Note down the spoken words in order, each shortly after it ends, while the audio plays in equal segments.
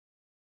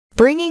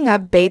Bringing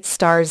Up Bates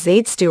star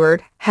Zade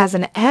Stewart has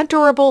an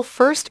adorable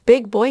first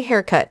big boy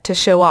haircut to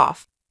show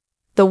off.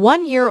 The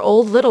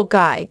one-year-old little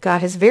guy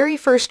got his very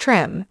first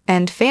trim,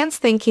 and fans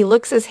think he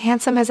looks as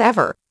handsome as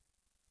ever.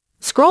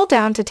 Scroll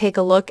down to take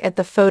a look at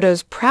the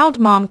photos proud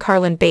mom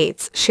Carlin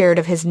Bates shared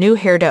of his new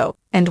hairdo,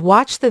 and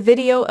watch the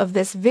video of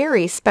this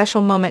very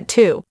special moment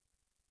too.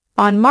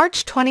 On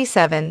March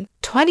 27,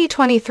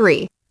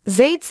 2023,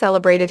 Zade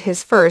celebrated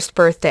his first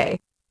birthday.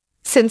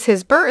 Since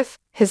his birth,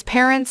 his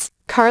parents,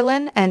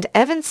 Carlin and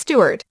Evan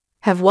Stewart,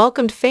 have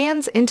welcomed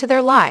fans into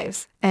their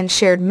lives and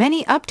shared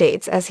many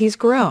updates as he's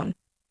grown.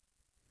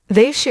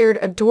 They shared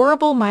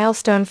adorable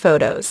milestone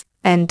photos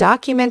and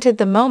documented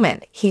the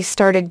moment he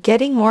started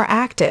getting more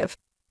active.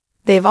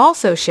 They've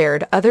also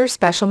shared other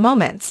special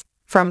moments,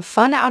 from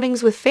fun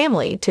outings with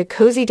family to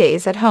cozy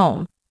days at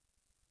home.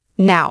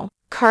 Now,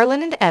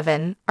 Carlin and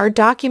Evan are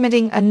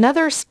documenting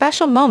another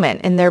special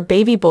moment in their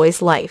baby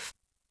boy's life.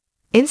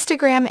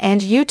 Instagram and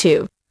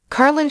YouTube,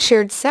 Carlin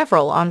shared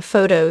several on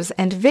photos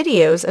and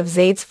videos of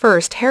Zade's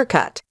first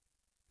haircut.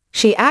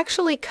 She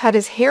actually cut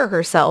his hair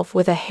herself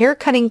with a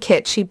hair-cutting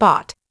kit she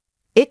bought.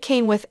 It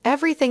came with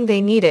everything they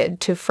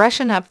needed to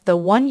freshen up the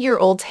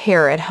one-year-old's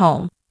hair at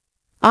home.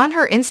 On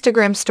her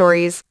Instagram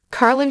stories,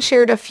 Carlin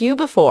shared a few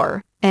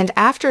before and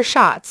after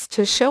shots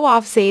to show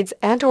off Zade's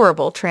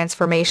adorable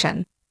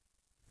transformation.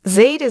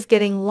 Zade is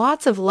getting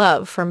lots of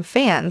love from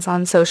fans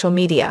on social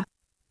media.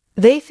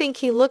 They think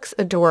he looks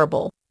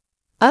adorable.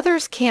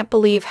 Others can't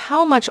believe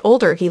how much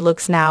older he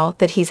looks now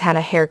that he's had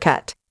a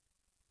haircut.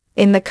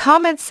 In the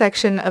comments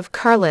section of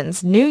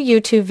Carlin's new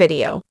YouTube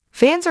video,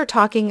 fans are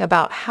talking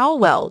about how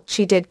well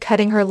she did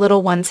cutting her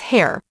little one's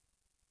hair.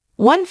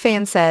 One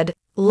fan said,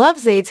 "Love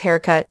Zade's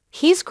haircut,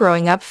 he's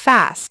growing up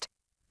fast."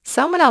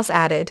 Someone else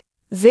added,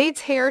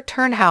 "Zade's hair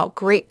turned out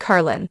great,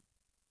 Carlin."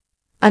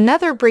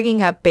 Another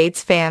Bringing Up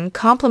Bates fan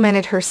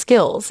complimented her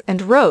skills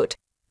and wrote,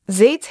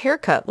 "Zade's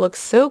haircut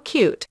looks so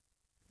cute.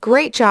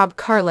 Great job,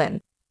 Carlin."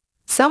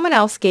 Someone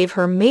else gave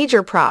her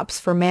major props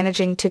for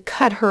managing to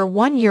cut her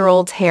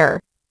one-year-old's hair.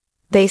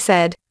 They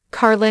said,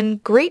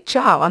 "Carlin, great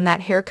job on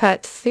that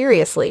haircut,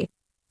 seriously.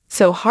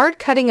 So hard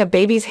cutting a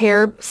baby's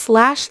hair /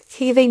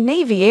 see the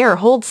navy air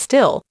hold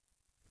still."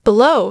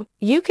 Below,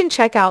 you can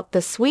check out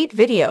the sweet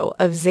video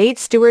of Zade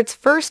Stewart's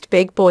first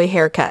big boy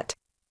haircut.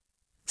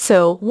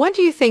 So, what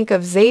do you think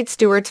of Zade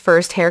Stewart's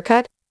first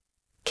haircut?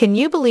 Can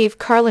you believe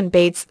Carlin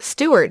Bates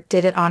Stewart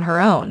did it on her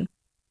own?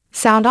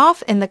 Sound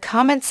off in the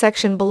comments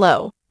section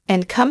below,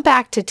 and come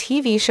back to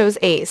TV Shows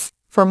Ace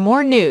for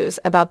more news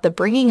about the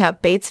Bringing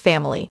Up Bates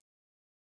family.